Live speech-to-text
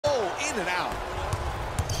in and out.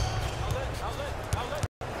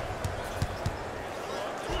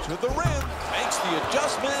 To the rim, makes the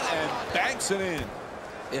adjustment and banks it in.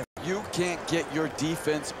 If you can't get your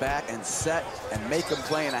defense back and set and make them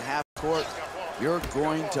play in a half court, you're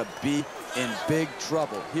going to be in big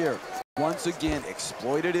trouble. Here, once again,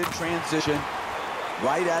 exploited in transition,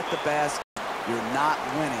 right at the basket. You're not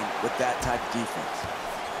winning with that type of defense.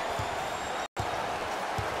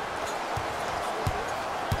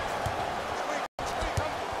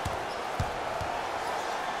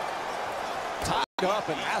 Tied up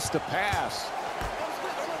and has to pass.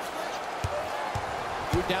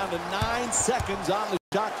 We're down to 9 seconds on the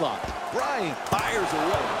shot clock. Bryant fires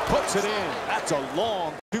away, puts it in. That's a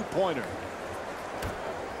long two-pointer.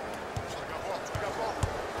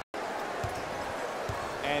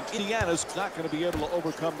 And Indiana's not going to be able to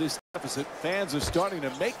overcome this deficit. Fans are starting to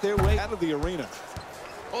make their way out of the arena.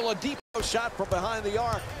 Oladipo shot from behind the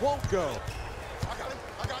arc. Won't go.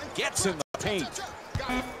 Gets in the paint.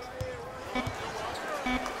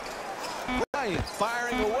 Bryant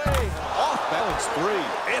firing away. Off-balance three.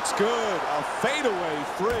 It's good. A fadeaway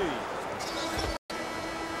three.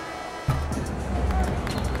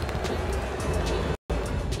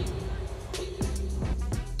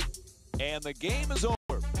 And the game is over.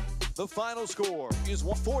 The final score is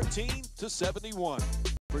 114-71.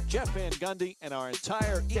 For Jeff Van Gundy and our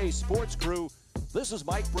entire EA Sports crew, this is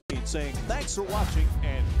Mike Breen saying thanks for watching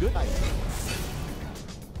and good night.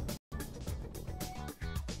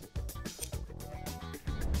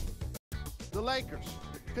 The Lakers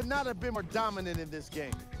could not have been more dominant in this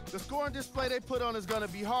game. The scoring display they put on is going to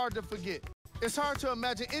be hard to forget. It's hard to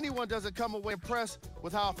imagine anyone doesn't come away impressed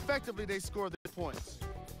with how effectively they score their points.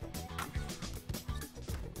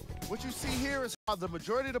 What you see here is how the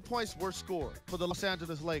majority of the points were scored for the Los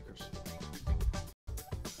Angeles Lakers.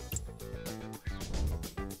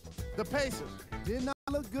 The Pacers did not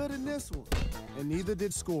look good in this one, and neither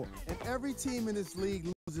did score. And every team in this league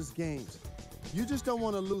loses games. You just don't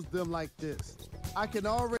want to lose them like this. I can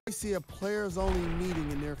already see a players-only meeting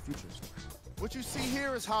in their futures. What you see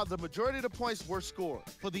here is how the majority of the points were scored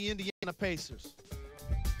for the Indiana Pacers.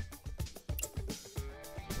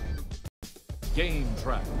 Game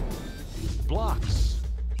track. Blocks.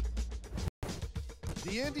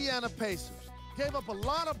 The Indiana Pacers gave up a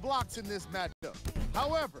lot of blocks in this matchup.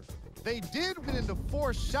 However, they did win in the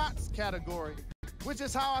 4 shots category, which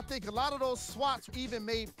is how I think a lot of those swats were even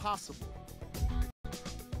made possible.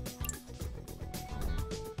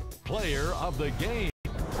 Player of the game.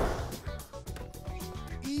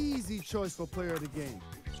 Easy choice for player of the game.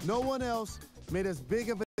 No one else made as big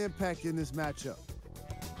of an impact in this matchup.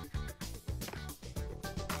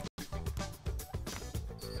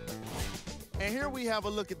 And here we have a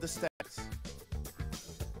look at the stats.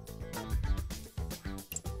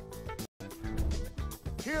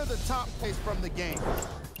 Here are the top plays from the game.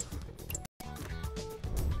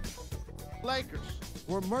 Lakers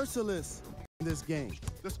were merciless in this game.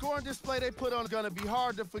 The scoring display they put on is going to be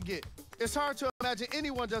hard to forget. It's hard to imagine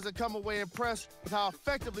anyone doesn't come away impressed with how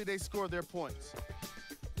effectively they score their points.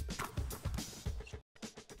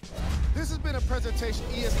 This has been a presentation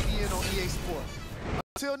ESPN on EA Sports.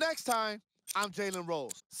 Until next time, I'm Jalen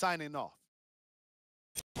Rose, signing off.